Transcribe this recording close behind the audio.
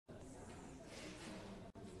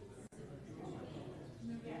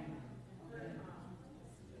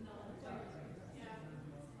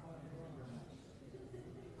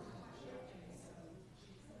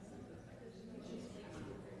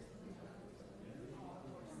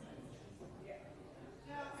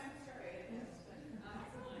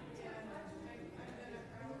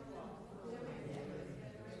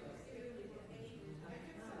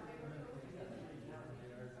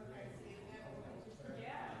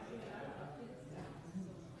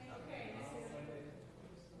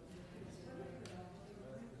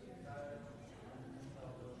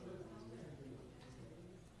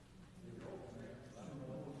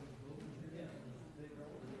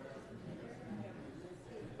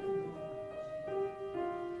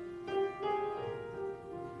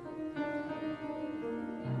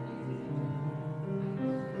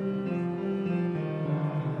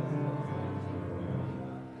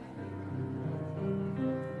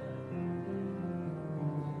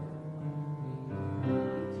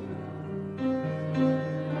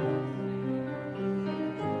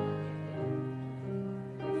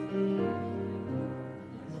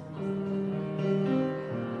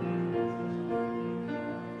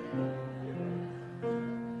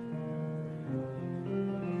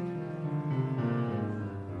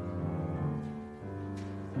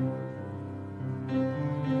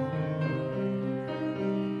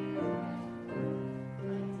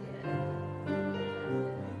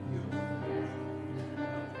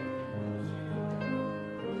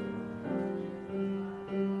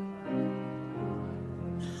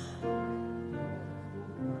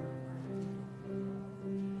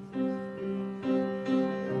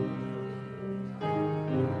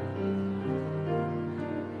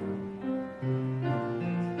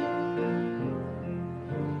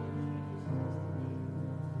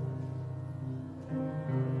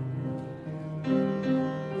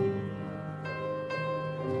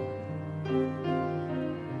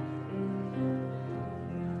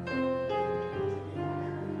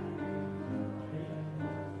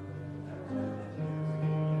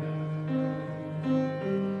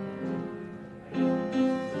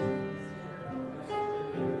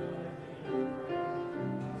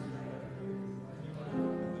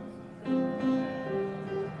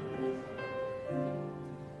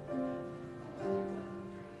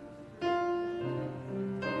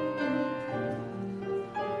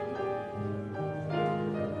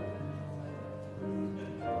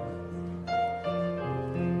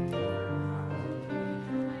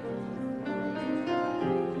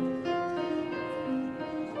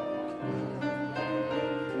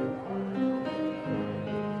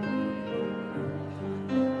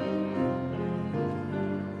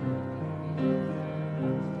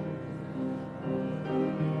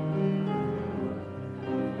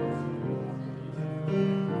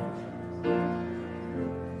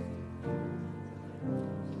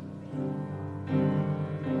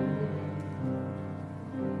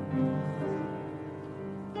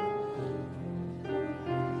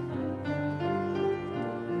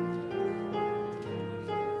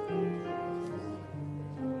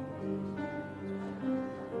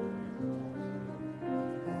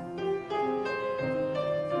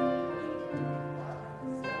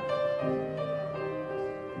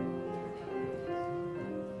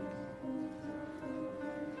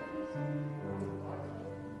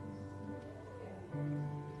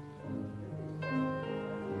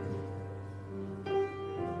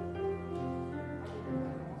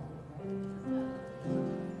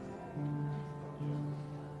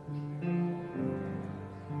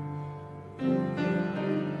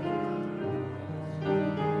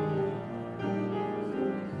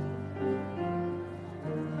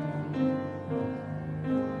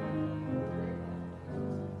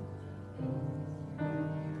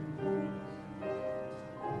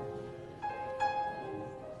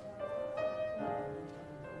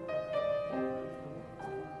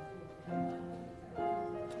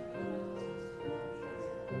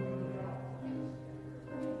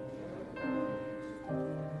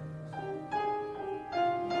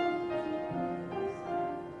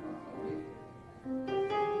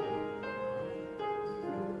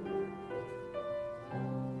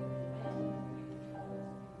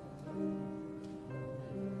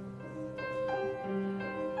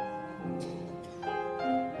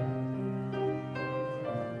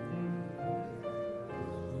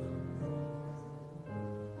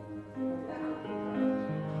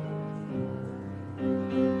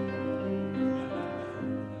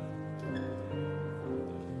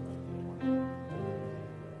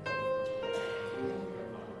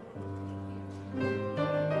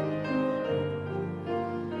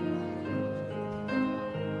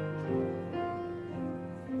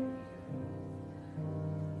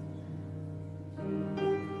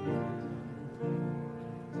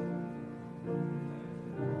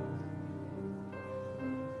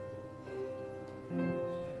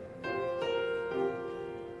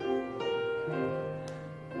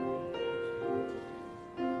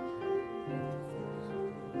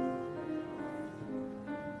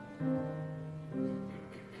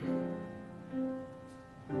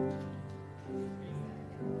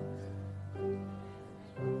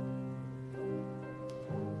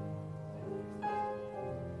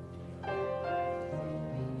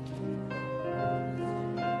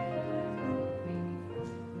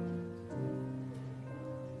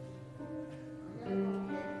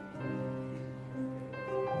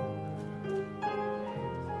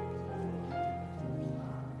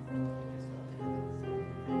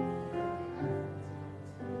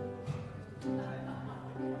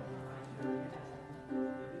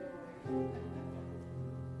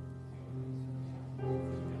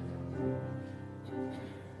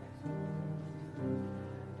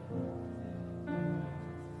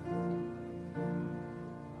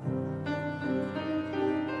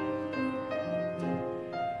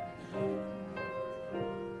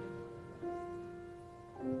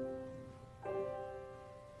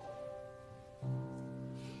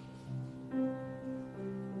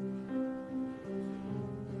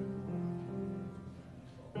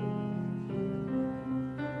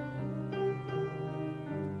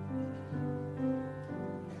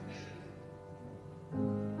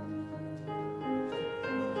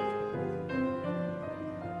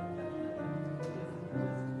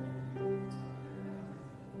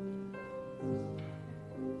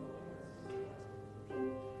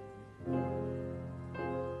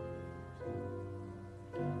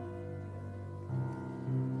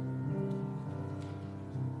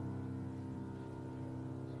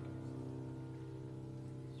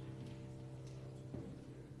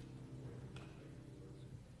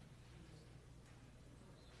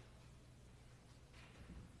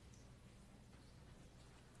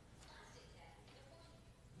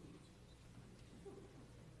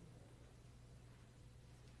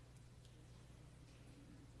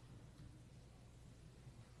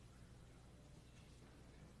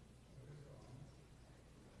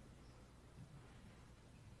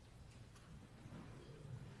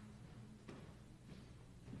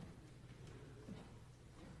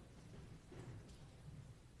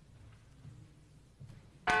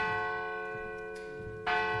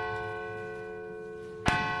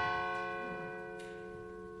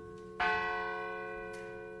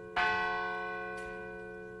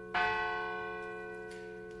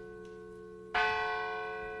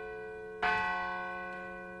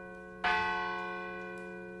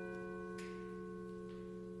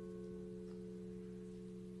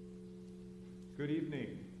Good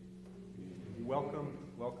evening.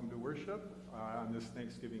 Welcome to worship on this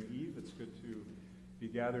Thanksgiving Eve. It's good to be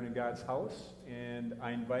gathered in God's house, and I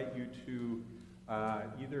invite you to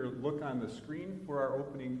either look on the screen for our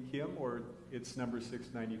opening hymn, or it's number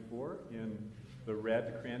 694 in the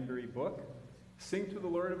red cranberry book. Sing to the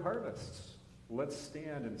Lord of Harvests. Let's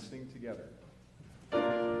stand and sing together.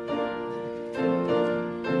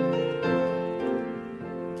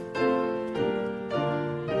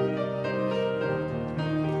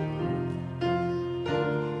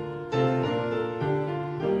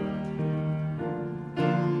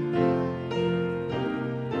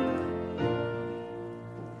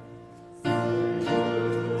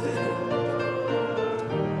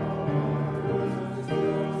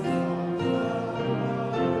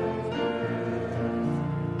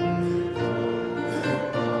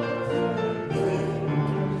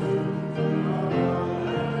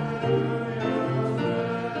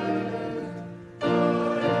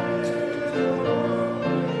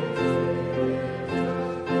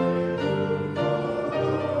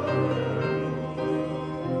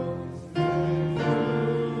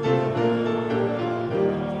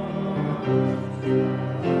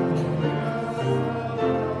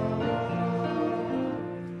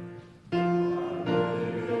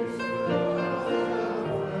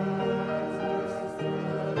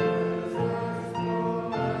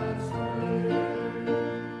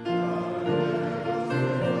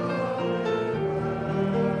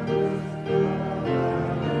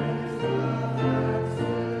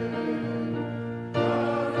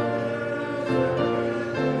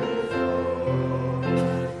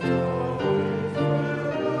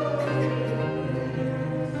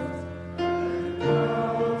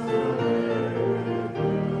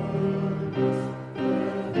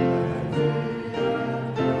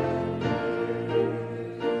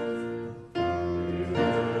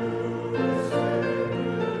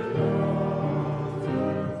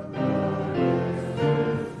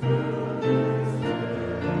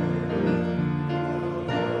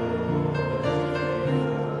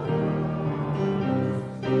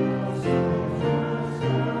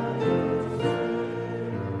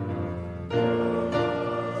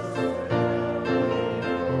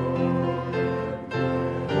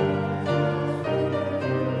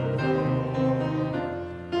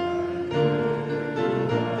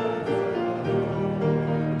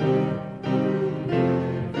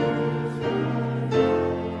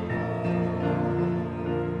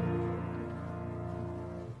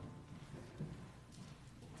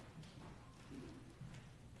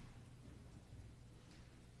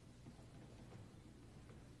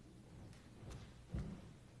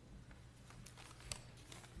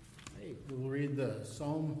 We will read the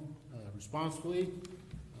psalm responsibly.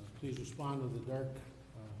 Please respond to the dark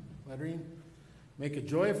lettering. Make a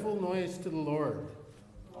joyful noise to the Lord.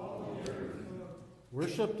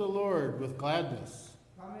 Worship the Lord with gladness.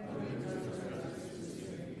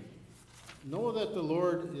 Know that the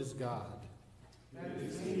Lord is God.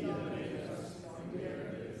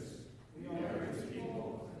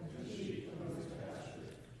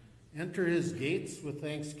 Enter his gates with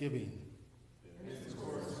thanksgiving.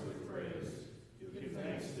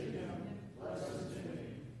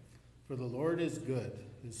 For the Lord is good,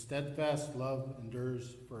 his steadfast love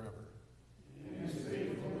endures forever. And his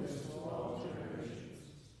faithfulness to all generations.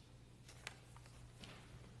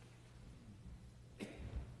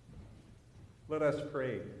 Let us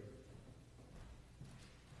pray.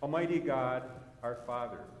 Almighty God, our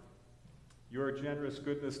Father, your generous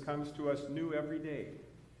goodness comes to us new every day.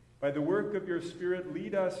 By the work of your Spirit,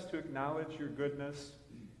 lead us to acknowledge your goodness,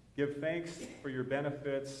 give thanks for your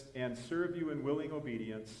benefits, and serve you in willing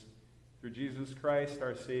obedience. Through Jesus Christ,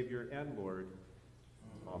 our Savior and Lord.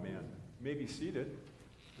 Amen. You may be seated.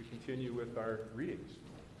 We continue with our readings.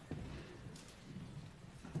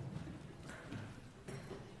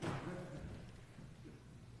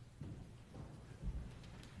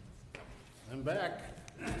 I'm back.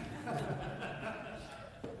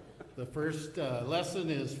 The first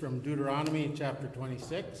lesson is from Deuteronomy chapter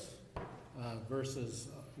 26, verses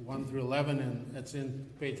 1 through 11, and it's in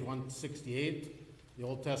page 168. The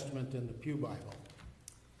Old Testament in the Pew Bible,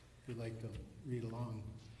 if you'd like to read along.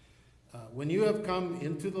 When you have come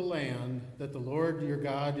into the land that the Lord your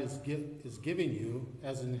God is giving you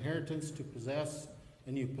as an inheritance to possess,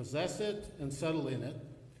 and you possess it and settle in it,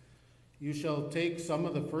 you shall take some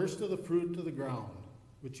of the first of the fruit of the ground,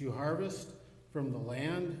 which you harvest from the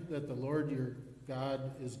land that the Lord your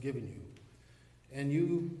God is giving you. And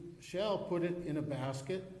you shall put it in a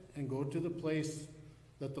basket and go to the place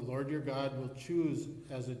that the Lord your God will choose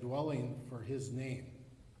as a dwelling for his name.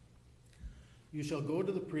 You shall go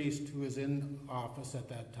to the priest who is in office at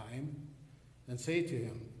that time and say to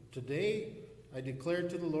him, Today I declare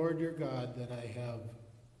to the Lord your God that I have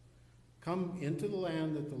come into the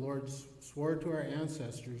land that the Lord swore to our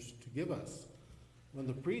ancestors to give us. When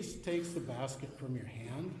the priest takes the basket from your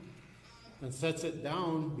hand and sets it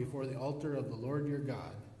down before the altar of the Lord your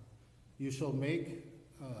God, you shall make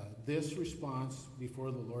this response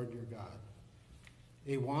before the Lord your God.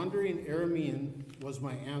 A wandering Aramean was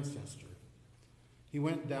my ancestor. He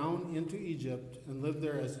went down into Egypt and lived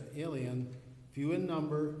there as an alien, few in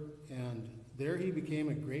number, and there he became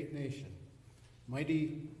a great nation,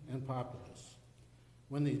 mighty and populous.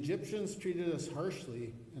 When the Egyptians treated us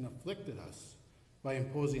harshly and afflicted us by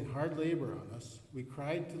imposing hard labor on us, we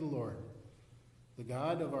cried to the Lord, the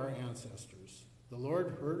God of our ancestors. The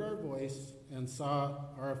Lord heard our voice and saw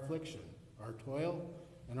our affliction, our toil,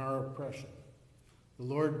 and our oppression. The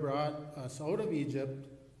Lord brought us out of Egypt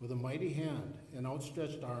with a mighty hand and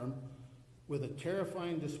outstretched arm, with a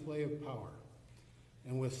terrifying display of power,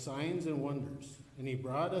 and with signs and wonders. And he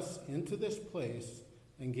brought us into this place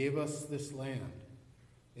and gave us this land,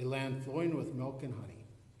 a land flowing with milk and honey.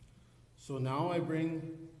 So now I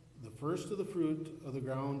bring the first of the fruit of the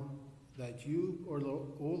ground that you, O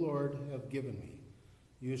Lord, have given me.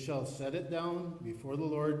 You shall set it down before the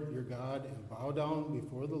Lord your God and bow down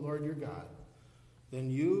before the Lord your God.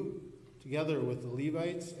 Then you, together with the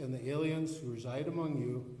Levites and the aliens who reside among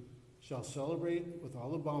you, shall celebrate with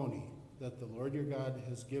all the bounty that the Lord your God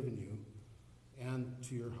has given you and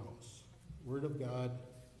to your house. Word of God,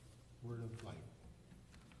 word of life.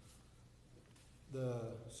 The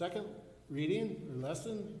second reading or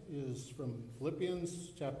lesson is from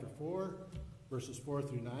Philippians chapter 4, verses 4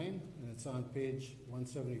 through 9, and it's on page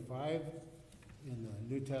 175 in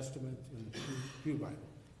the New Testament in the Pew Bible.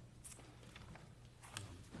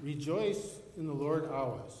 Rejoice in the Lord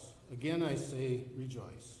always. Again I say,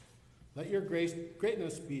 rejoice. Let your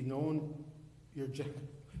greatness be known,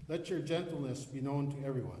 let your gentleness be known to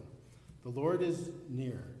everyone. The Lord is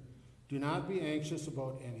near. Do not be anxious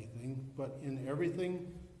about anything, but in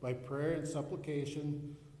everything, by prayer and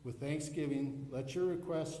supplication, with thanksgiving, let your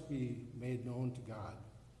requests be made known to God.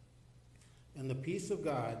 And the peace of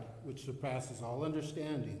God, which surpasses all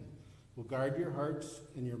understanding, will guard your hearts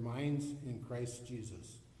and your minds in Christ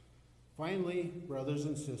Jesus. Finally, brothers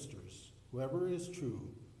and sisters, whoever is true,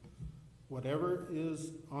 whatever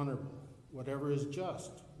is honorable, whatever is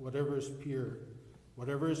just, whatever is pure,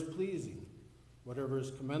 whatever is pleasing, whatever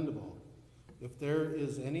is commendable, if there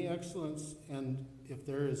is any excellence and if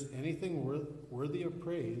there is anything worthy of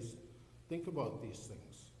praise, think about these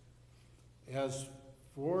things. As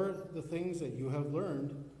for the things that you have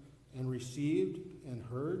learned and received and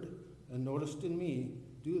heard and noticed in me,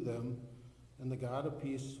 do them, and the God of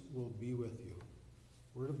peace will be with you.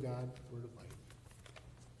 Word of God, word of life.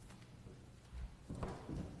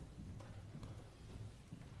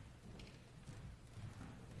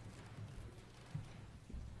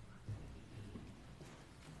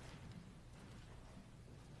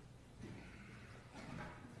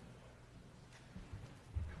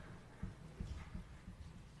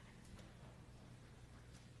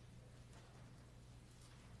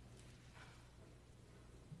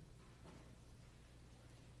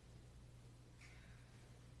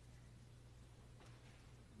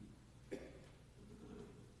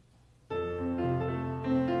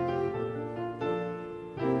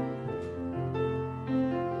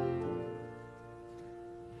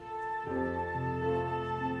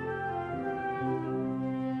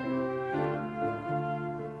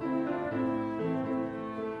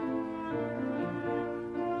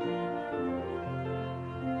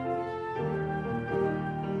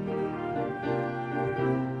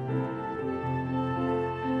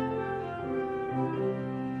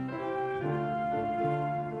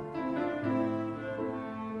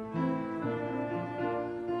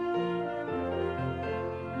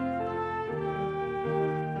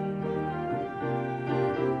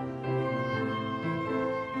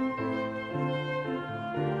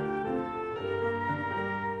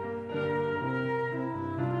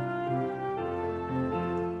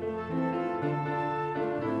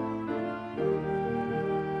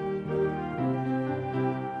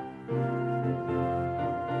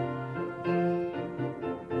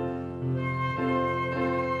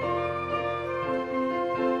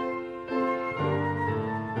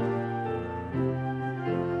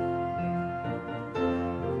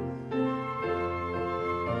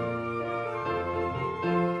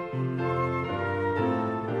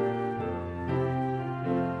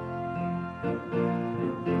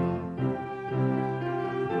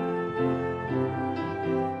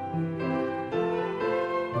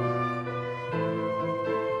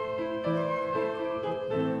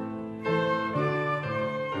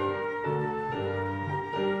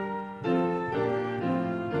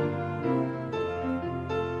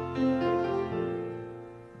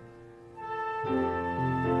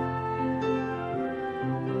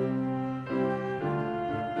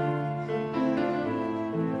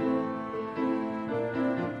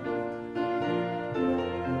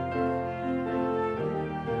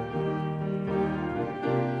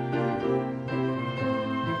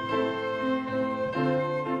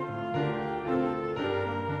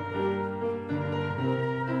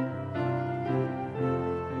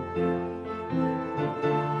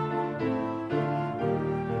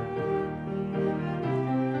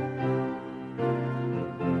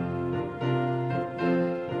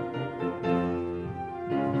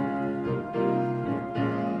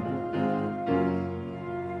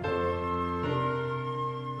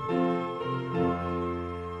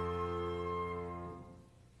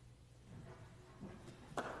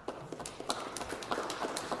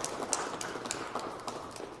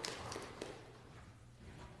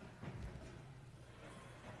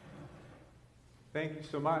 thank you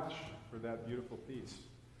so much for that beautiful piece.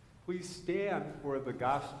 Please stand for the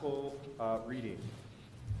gospel reading.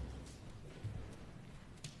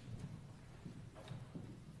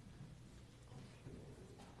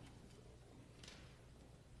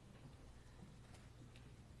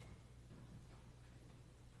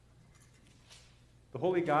 The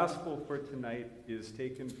Holy Gospel for tonight is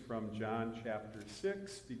taken from John chapter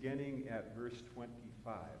 6, beginning at verse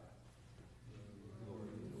 25.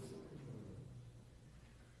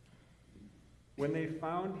 When they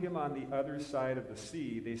found him on the other side of the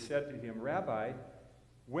sea, they said to him, "Rabbi,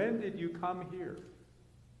 when did you come here?"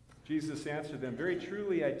 Jesus answered them, "Very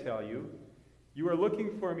truly I tell you, you are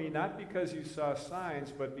looking for me not because you saw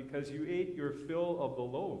signs, but because you ate your fill of the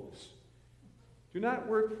loaves. Do not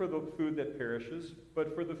work for the food that perishes,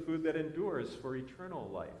 but for the food that endures for eternal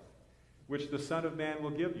life, which the Son of Man will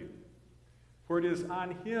give you. For it is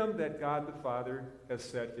on him that God the Father has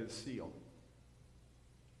set his seal."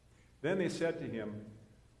 Then they said to him,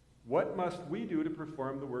 "What must we do to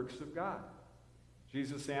perform the works of God?"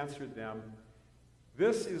 Jesus answered them,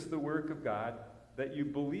 "This is the work of God, that you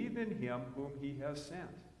believe in him whom he has sent."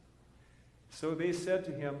 So they said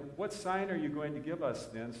to him, "What sign are you going to give us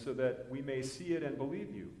then, so that we may see it and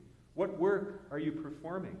believe you? What work are you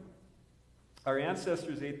performing? Our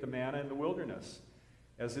ancestors ate the manna in the wilderness.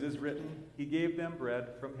 As it is written, he gave them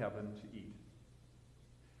bread from heaven to eat."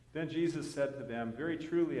 Then Jesus said to them, "Very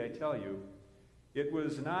truly I tell you, it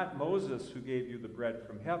was not Moses who gave you the bread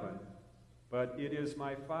from heaven, but it is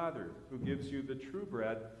my Father who gives you the true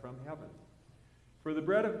bread from heaven. For the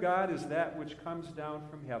bread of God is that which comes down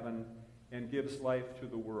from heaven and gives life to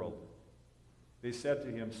the world." They said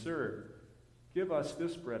to him, "Sir, give us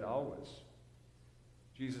this bread always."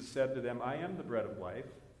 Jesus said to them, "I am the bread of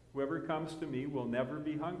life. Whoever comes to me will never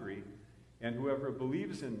be hungry, and whoever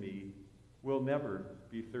believes in me will never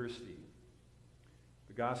be thirsty."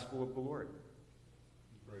 The gospel of the Lord.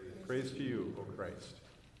 Praise to you, O Christ.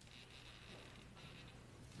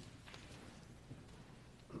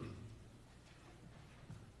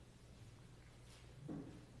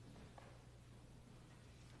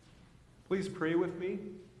 Please pray with me.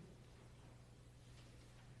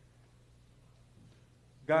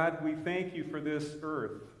 God, we thank you for this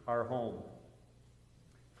earth, our home,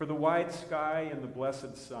 for the wide sky and the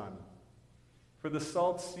blessed sun, for the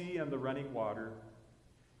salt sea and the running water,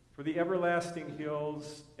 for the everlasting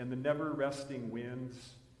hills and the never-resting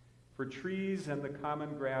winds, for trees and the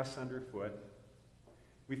common grass underfoot.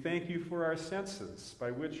 We thank you for our senses, by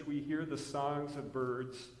which we hear the songs of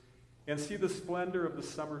birds and see the splendor of the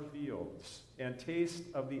summer fields and taste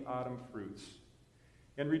of the autumn fruits,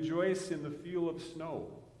 and rejoice in the feel of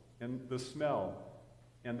snow and the smell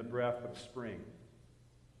and the breath of spring.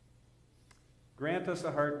 Grant us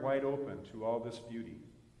a heart wide open to all this beauty,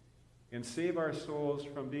 and save our souls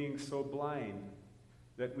from being so blind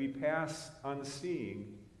that we pass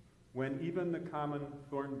unseeing when even the common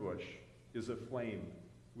thorn bush is aflame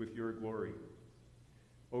with your glory.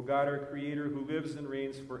 O God, our Creator, who lives and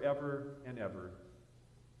reigns forever and ever.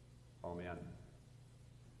 Amen.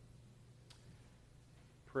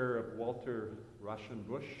 Prayer of Walter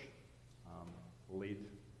Rauschenbusch, late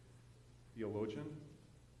theologian.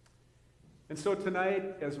 And so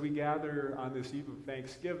tonight, as we gather on this eve of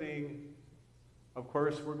Thanksgiving, of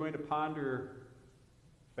course, we're going to ponder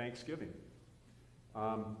Thanksgiving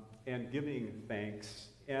and giving thanks.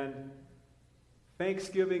 And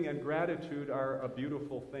Thanksgiving and gratitude are a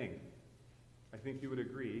beautiful thing. I think you would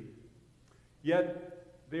agree.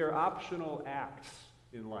 Yet, they are optional acts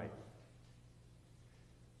in life.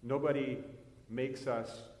 Nobody makes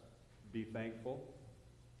us be thankful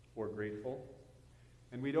or grateful.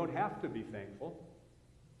 And we don't have to be thankful.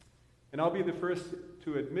 And I'll be the first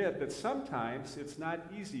to admit that sometimes it's not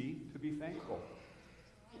easy to be thankful.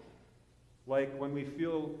 Like when we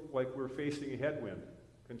feel like we're facing a headwind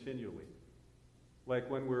continually. Like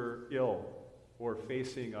when we're ill or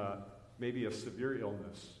facing maybe a severe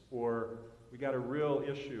illness, or we got a real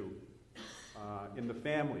issue in the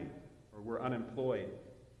family, or we're unemployed.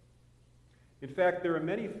 In fact, there are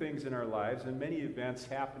many things in our lives and many events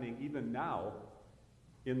happening even now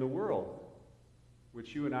in the world,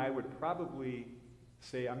 which you and I would probably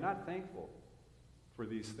say, I'm not thankful for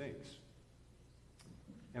these things.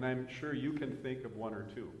 And I'm sure you can think of one or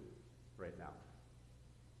two right now.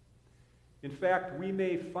 In fact, we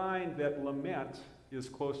may find that lament is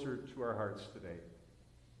closer to our hearts today.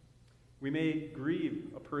 We may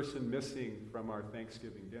grieve a person missing from our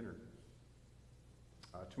Thanksgiving dinner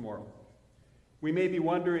tomorrow. We may be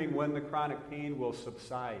wondering when the chronic pain will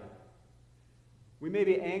subside. We may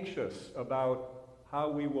be anxious about how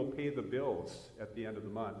we will pay the bills at the end of the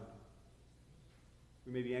month.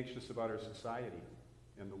 We may be anxious about our society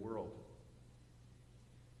and the world.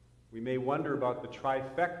 We may wonder about the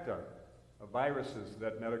trifecta of viruses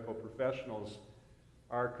that medical professionals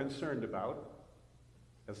are concerned about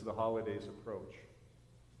as the holidays approach.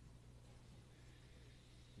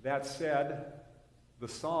 That said, the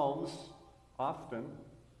Psalms often,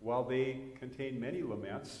 while they contain many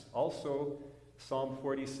laments, also Psalm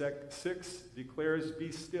 46 declares,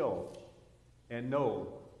 "Be still and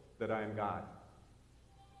know that I am God."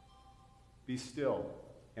 Be still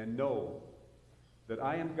and know that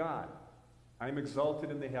I am God. I am exalted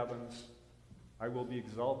in the heavens. I will be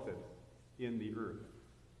exalted in the earth.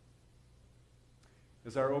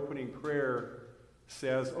 As our opening prayer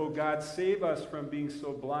says, "O God, save us from being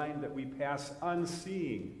so blind that we pass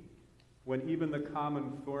unseeing when even the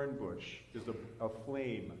common thorn bush is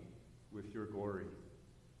aflame with your glory."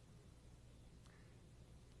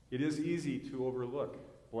 It is easy to overlook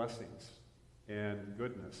blessings and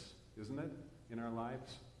goodness, isn't it, in our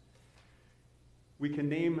lives? We can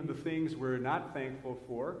name the things we're not thankful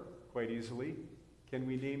for quite easily. Can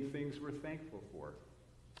we name things we're thankful for?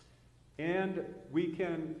 And we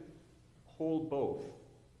can hold both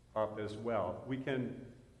up as well. We can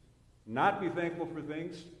not be thankful for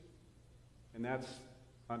things, and that's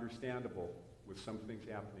understandable with some things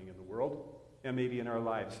happening in the world and maybe in our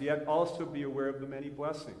lives. Yet also be aware of the many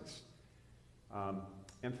blessings.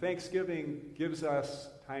 And Thanksgiving gives us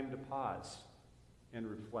time to pause and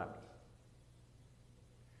reflect.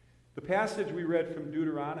 The passage we read from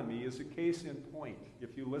Deuteronomy is a case in point,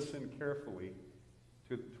 if you listen carefully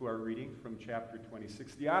to our reading from chapter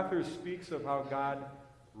 26. The author speaks of how God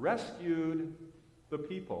rescued the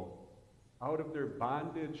people out of their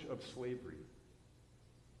bondage of slavery.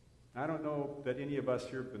 I don't know that any of us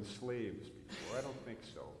here have been slaves before. I don't think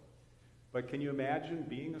so. But can you imagine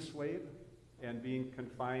being a slave and being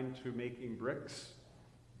confined to making bricks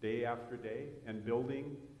day after day and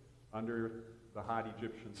building under the hot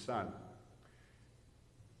Egyptian sun?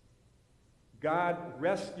 God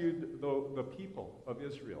rescued the people of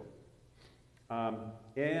Israel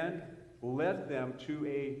and led them to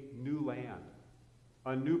a new land.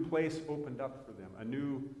 A new place opened up for them.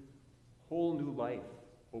 Whole new life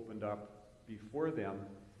opened up before them.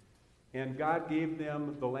 And God gave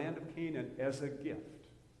them the land of Canaan as a gift.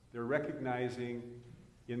 They're recognizing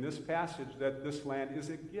in this passage that this land is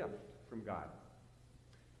a gift from God.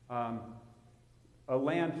 A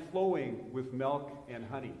land flowing with milk and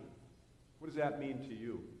honey. What does that mean to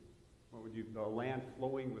you? A land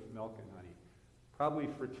flowing with milk and honey? Probably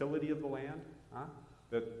fertility of the land,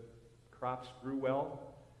 that crops grew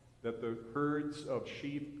well, that the herds of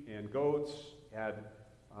sheep and goats had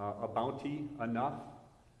a bounty enough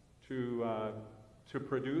to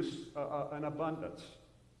produce an abundance.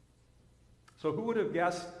 So who would have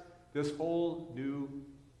guessed this whole new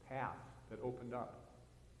path that opened up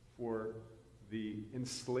for the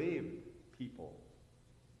enslaved people?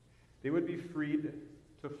 They would be freed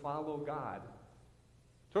to follow God.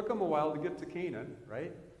 Took them a while to get to Canaan,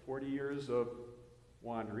 right? 40 years of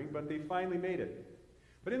wandering, but they finally made it.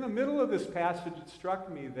 But in the middle of this passage, it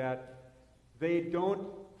struck me that they don't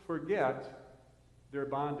forget their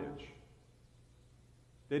bondage.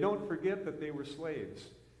 They don't forget that they were slaves.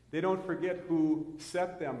 They don't forget who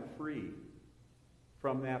set them free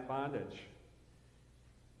from that bondage.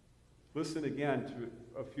 Listen again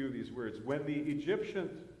to a few of these words. When the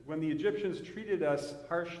Egyptians treated us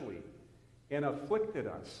harshly and afflicted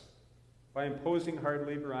us by imposing hard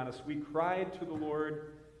labor on us, we cried to the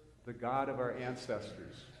Lord, the God of our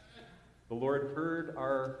ancestors. The Lord heard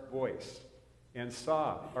our voice and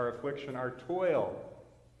saw our affliction, our toil,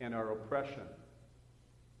 and our oppression.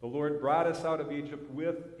 The Lord brought us out of Egypt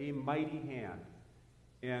with a mighty hand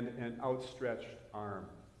and an outstretched arm.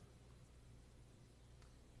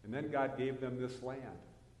 And then God gave them this land.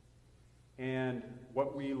 And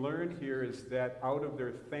what we learn here is that out of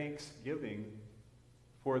their thanksgiving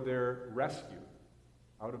for their rescue,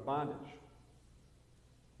 out of bondage,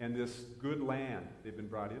 and this good land they've been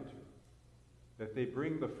brought into, that they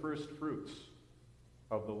bring the first fruits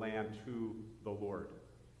of the land to the Lord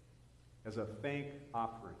as a thank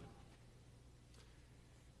offering.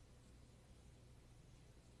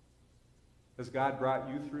 Has God brought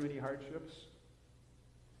you through any hardships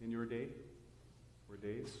in your day or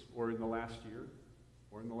days, or in the last year,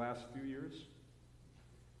 or in the last few years?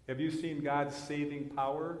 Have you seen God's saving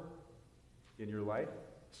power in your life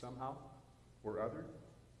somehow or other?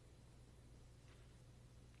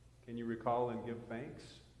 Can you recall and give thanks?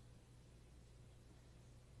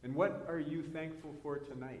 And what are you thankful for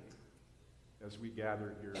tonight as we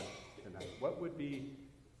gather here tonight? What would be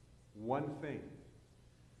one thing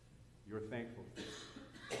you're thankful for?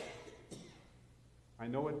 I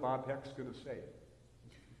know what Bob Heck's going to say,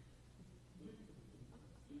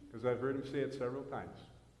 because I've heard him say it several times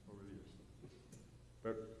over the years.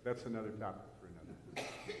 But that's another topic for another.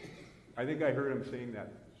 I think I heard him saying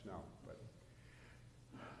that just now. But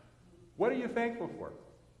what are you thankful for?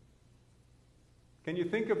 Can you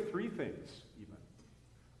think of three things, even?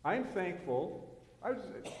 I'm thankful.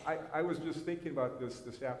 I was just thinking about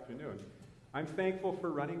this afternoon. I'm thankful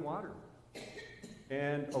for running water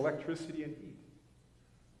and electricity and heat.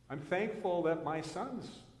 I'm thankful that my sons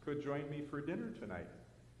could join me for dinner tonight.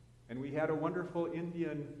 And we had a wonderful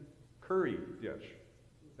Indian curry dish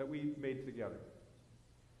that we made together.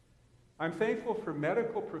 I'm thankful for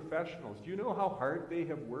medical professionals. Do you know how hard they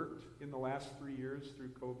have worked in the last 3 years through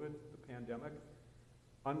COVID, the pandemic?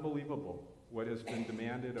 Unbelievable what has been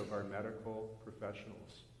demanded of our medical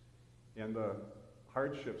professionals and the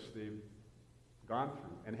hardships they've gone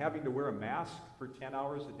through, and having to wear a mask for 10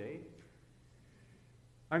 hours a day.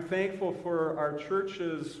 I'm thankful for our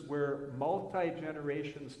churches where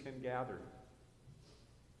multi-generations can gather.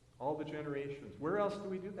 All the generations. Where else do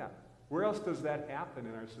we do that? Where else does that happen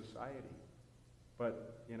in our society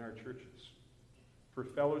but in our churches? For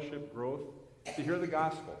fellowship, growth, to hear the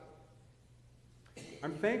gospel.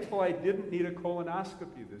 I'm thankful I didn't need a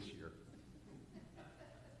colonoscopy this year.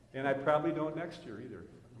 And I probably don't next year either.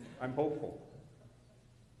 I'm hopeful.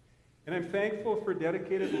 And I'm thankful for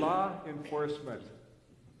dedicated law enforcement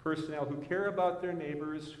personnel who care about their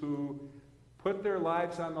neighbors, who put their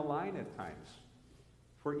lives on the line at times.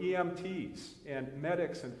 For EMTs and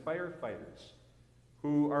medics and firefighters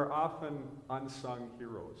who are often unsung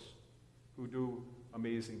heroes, who do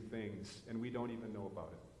amazing things and we don't even know about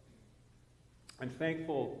it. I'm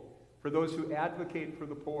thankful for those who advocate for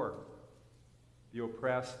the poor, the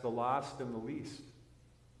oppressed, the lost, and the least.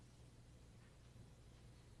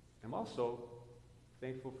 I'm also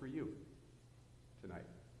thankful for you tonight.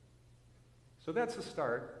 So that's a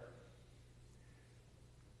start.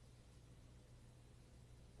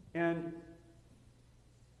 And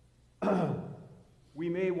we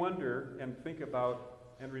may wonder and think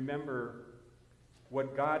about and remember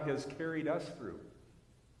what God has carried us through,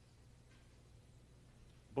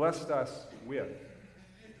 blessed us with,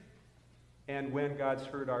 and when God's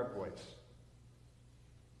heard our voice.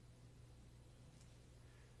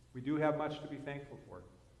 We do have much to be thankful for.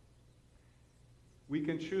 We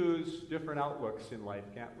can choose different outlooks in life,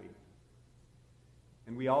 can't we?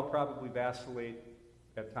 And we all probably vacillate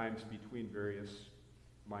at times between various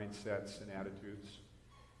mindsets and attitudes.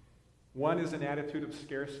 One is an attitude of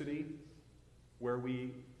scarcity, where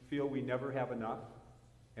we feel we never have enough,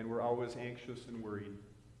 and we're always anxious and worried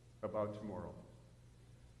about tomorrow.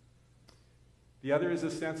 The other is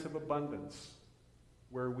a sense of abundance,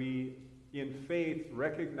 where we, in faith,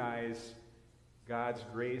 recognize God's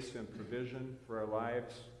grace and provision for our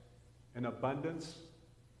lives, an abundance.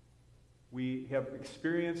 We have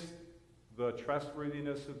experienced the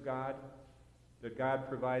trustworthiness of God, that God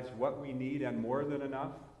provides what we need and more than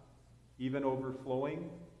enough, even overflowing,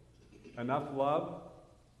 enough love,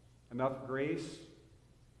 enough grace,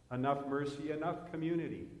 enough mercy, enough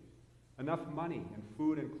community, enough money and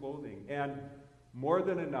food and clothing, and more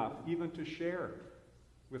than enough even to share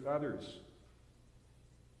with others.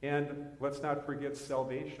 And let's not forget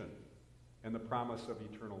salvation and the promise of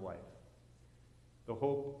eternal life, the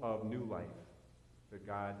hope of new life that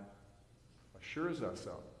God assures us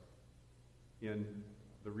of in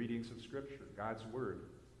the readings of Scripture, God's Word.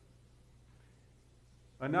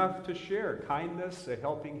 Enough to share kindness, a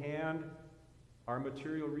helping hand, our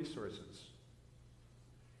material resources.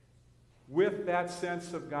 With that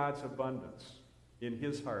sense of God's abundance in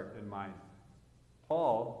his heart and mind,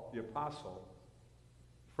 Paul, the apostle,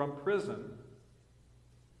 from prison,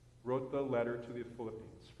 wrote the letter to the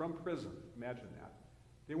Philippians. From prison, imagine that.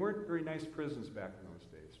 They weren't very nice prisons back in those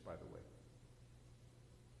days, by the way.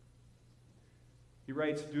 He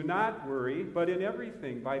writes, "Do not worry, but in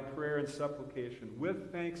everything, by prayer and supplication,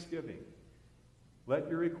 with thanksgiving, let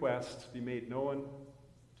your requests be made known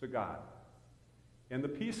to God. And the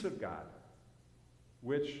peace of God,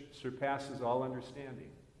 which surpasses all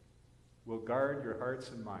understanding, will guard your hearts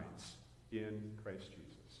and minds in Christ Jesus."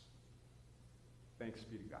 Thanks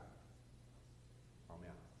be to God.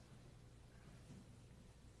 Amen.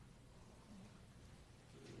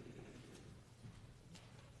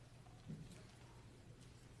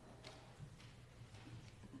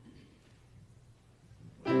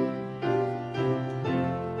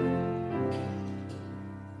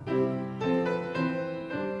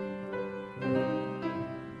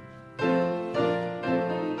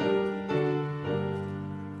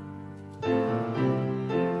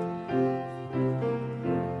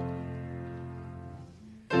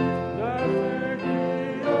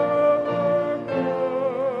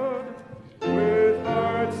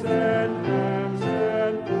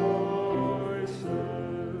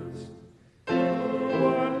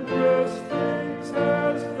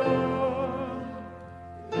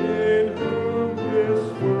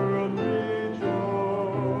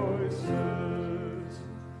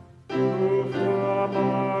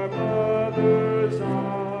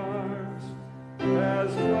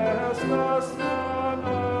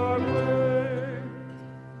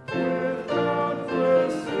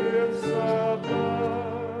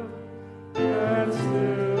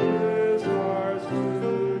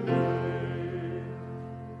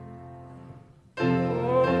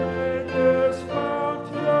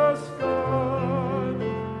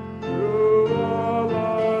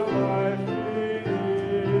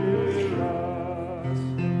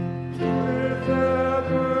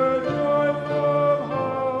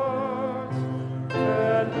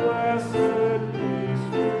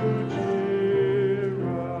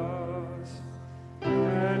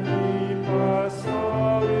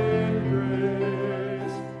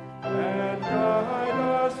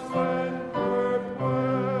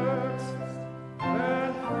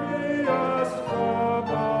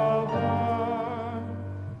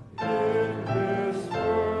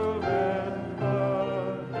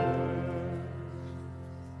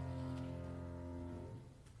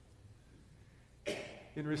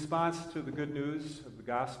 response to the good news of the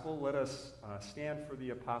gospel, let us stand for the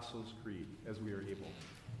Apostles' Creed as we are able.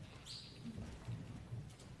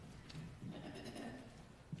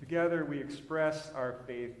 Together we express our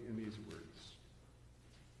faith in these words.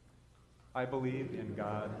 I believe in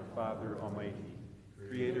God, the Father Almighty,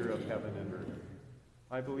 creator of heaven and earth.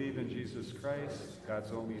 I believe in Jesus Christ,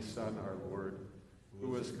 God's only Son, our Lord, who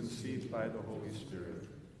was conceived by the Holy Spirit,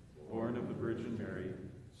 born of the Virgin Mary,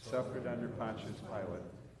 suffered under Pontius Pilate,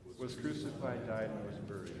 was crucified, died, and was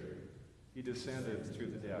buried. He descended to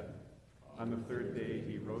the dead. On the third day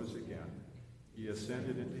he rose again. He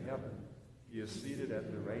ascended into heaven. He is seated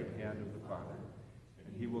at the right hand of the Father,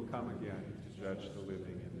 and he will come again to judge the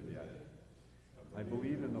living and the dead. I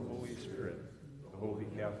believe in the Holy Spirit, the Holy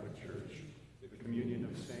Catholic Church, the communion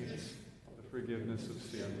of saints, the forgiveness of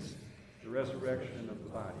sins, the resurrection of the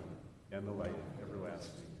body, and the life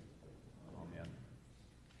everlasting. Amen.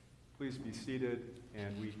 Please be seated,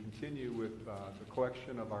 and we continue with the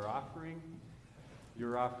collection of our offering.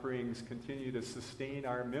 Your offerings continue to sustain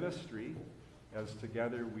our ministry as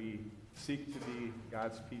together we seek to be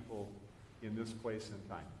God's people in this place and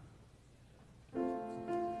time.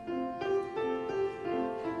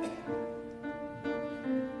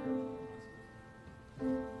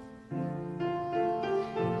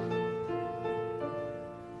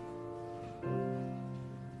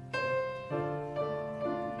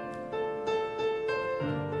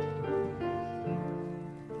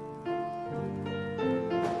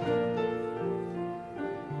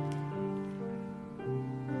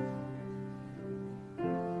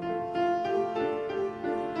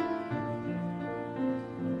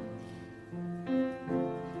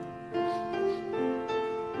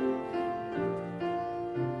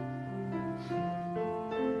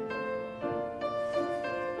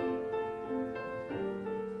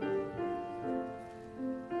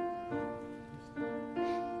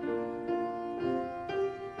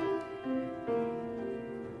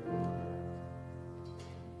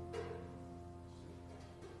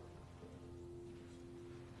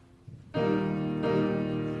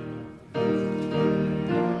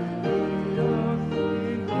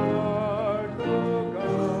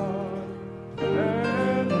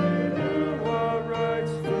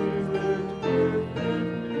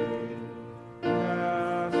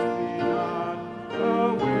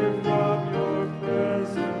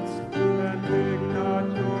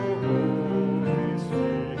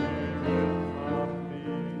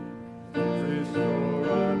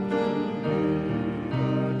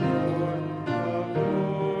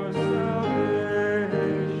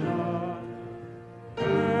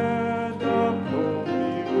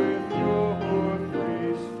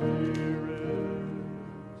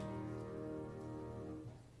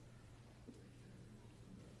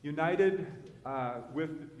 United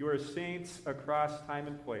with your saints across time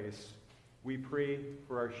and place, we pray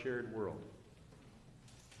for our shared world.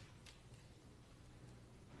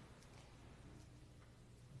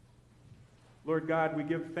 Lord God, we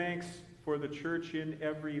give thanks for the church in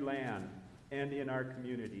every land and in our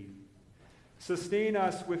community. Sustain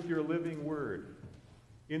us with your living word.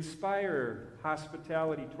 Inspire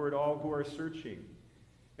hospitality toward all who are searching,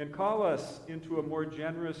 and call us into a more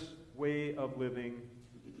generous way of living.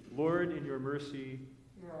 Lord, in your mercy,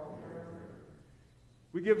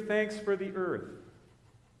 we give thanks for the earth.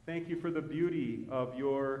 Thank you for the beauty of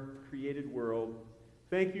your created world.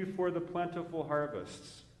 Thank you for the plentiful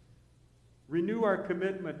harvests. Renew our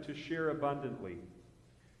commitment to share abundantly.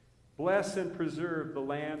 Bless and preserve the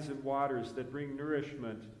lands and waters that bring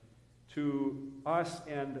nourishment to us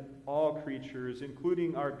and all creatures,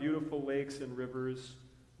 including our beautiful lakes and rivers.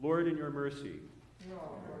 Lord, in your mercy.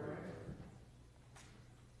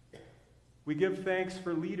 We give thanks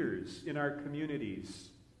for leaders in our communities.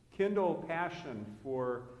 Kindle passion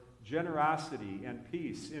for generosity and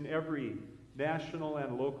peace in every national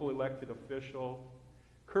and local elected official.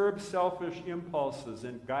 Curb selfish impulses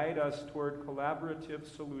and guide us toward collaborative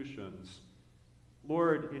solutions.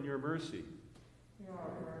 Lord, in your mercy.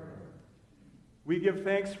 We give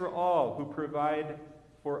thanks for all who provide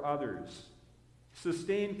for others.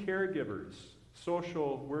 Sustain caregivers,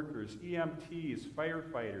 social workers, EMTs,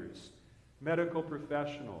 firefighters, medical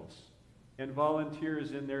professionals, and volunteers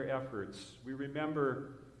in their efforts. We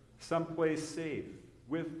remember Someplace Safe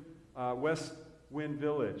with West Wind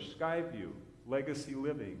Village, Skyview, Legacy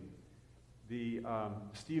Living, the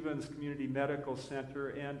Stevens Community Medical Center,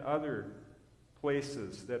 and other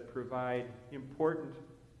places that provide important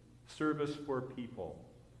service for people.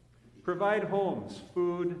 Provide homes,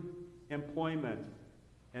 food, employment,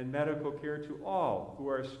 and medical care to all who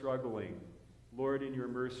are struggling. Lord, in your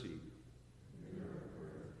mercy.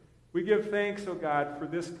 We give thanks, O God, for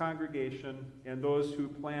this congregation and those who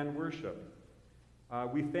plan worship.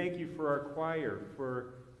 We thank you for our choir,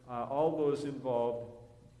 for all those involved,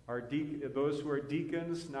 those who are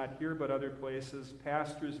deacons, not here but other places,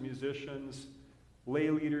 pastors, musicians, lay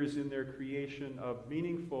leaders in their creation of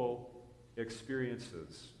meaningful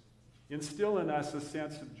experiences. Instill in us a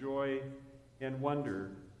sense of joy and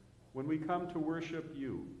wonder when we come to worship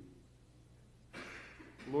you.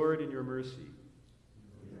 Lord, in your mercy.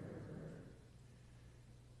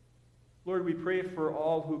 Lord, we pray for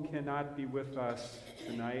all who cannot be with us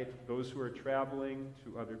tonight, those who are traveling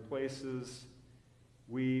to other places.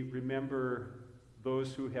 We remember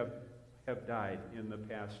those who have died in the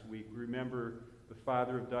past week. We remember the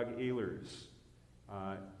father of Doug Ehlers,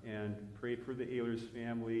 and pray for the Ehlers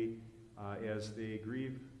family as they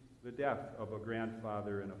grieve the death of a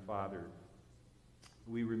grandfather and a father.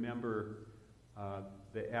 We remember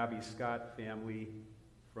the Abby Scott family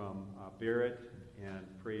from Barrett, and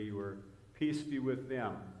pray your peace be with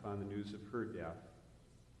them upon the news of her death.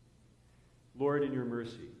 Lord, in your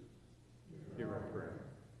mercy, hear our prayer.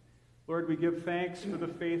 Lord, we give thanks for the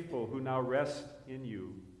faithful who now rest in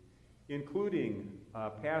you, including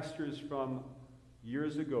pastors from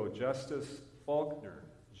years ago, Justice Faulkner,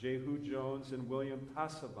 Jehu Jones, and William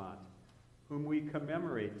Passavant, whom we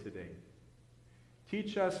commemorate today.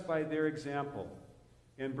 Teach us by their example,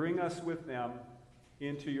 and bring us with them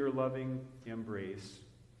into your loving embrace.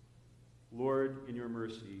 Lord, in your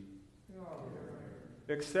mercy,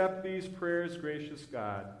 accept these prayers, gracious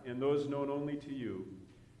God, and those known only to you,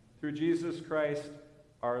 through Jesus Christ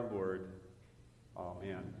our Lord.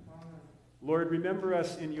 Amen. Lord, remember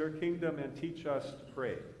us in your kingdom and teach us to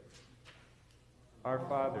pray. Our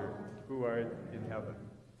Father, who art in heaven,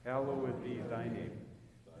 hallowed be thy name.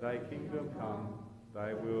 Thy kingdom come,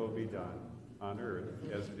 thy will be done, on earth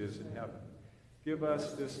as it is in heaven. Give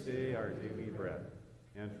us this day our daily bread,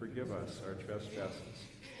 and forgive us our trespasses,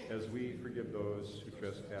 as we forgive those who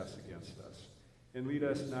trespass against us. And lead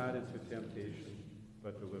us not into temptation,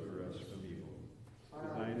 but deliver us from evil.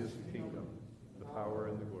 For thine is the kingdom, the power,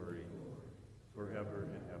 and the glory, forever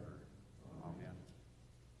and ever. Amen.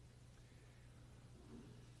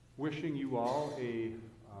 Wishing you all a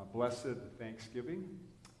blessed Thanksgiving,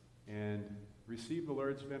 and receive the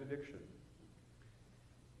Lord's benediction.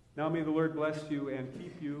 Now may the Lord bless you and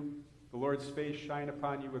keep you. The Lord's face shine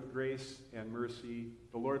upon you with grace and mercy.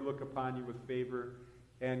 The Lord look upon you with favor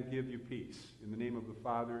and give you peace. In the name of the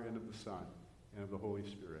Father, and of the Son, and of the Holy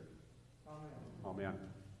Spirit. Amen. Amen.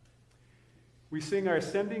 We sing our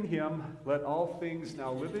sending hymn, Let All Things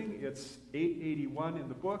Now Living. It's 881 in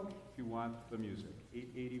the book, if you want the music.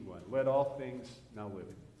 881. Let All Things Now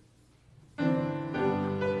Living.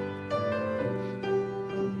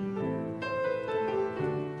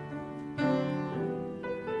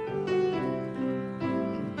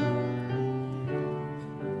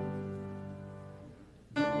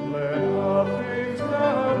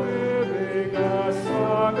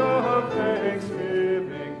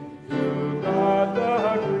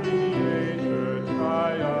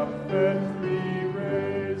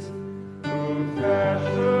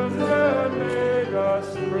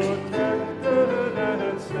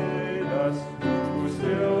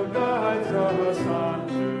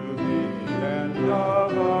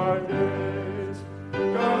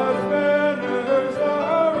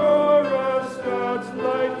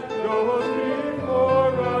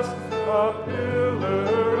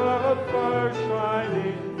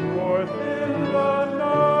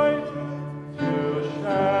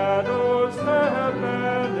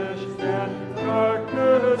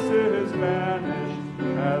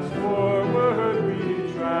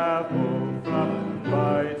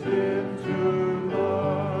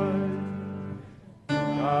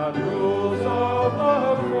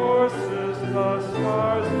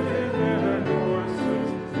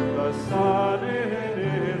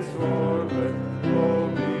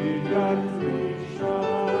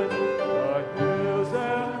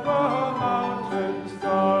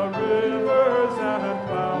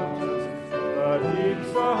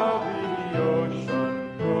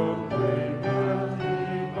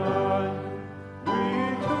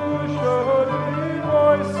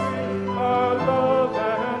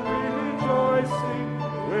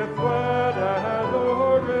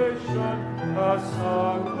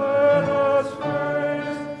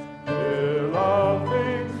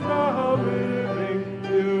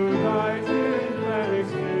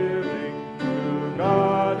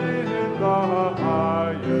 God in the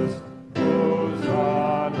highest,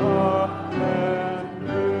 Hosanna.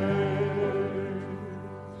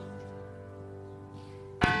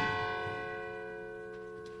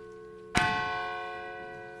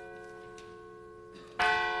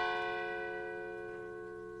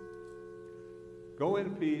 Go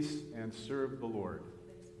in peace and serve the Lord.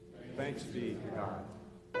 Thanks be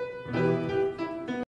to God.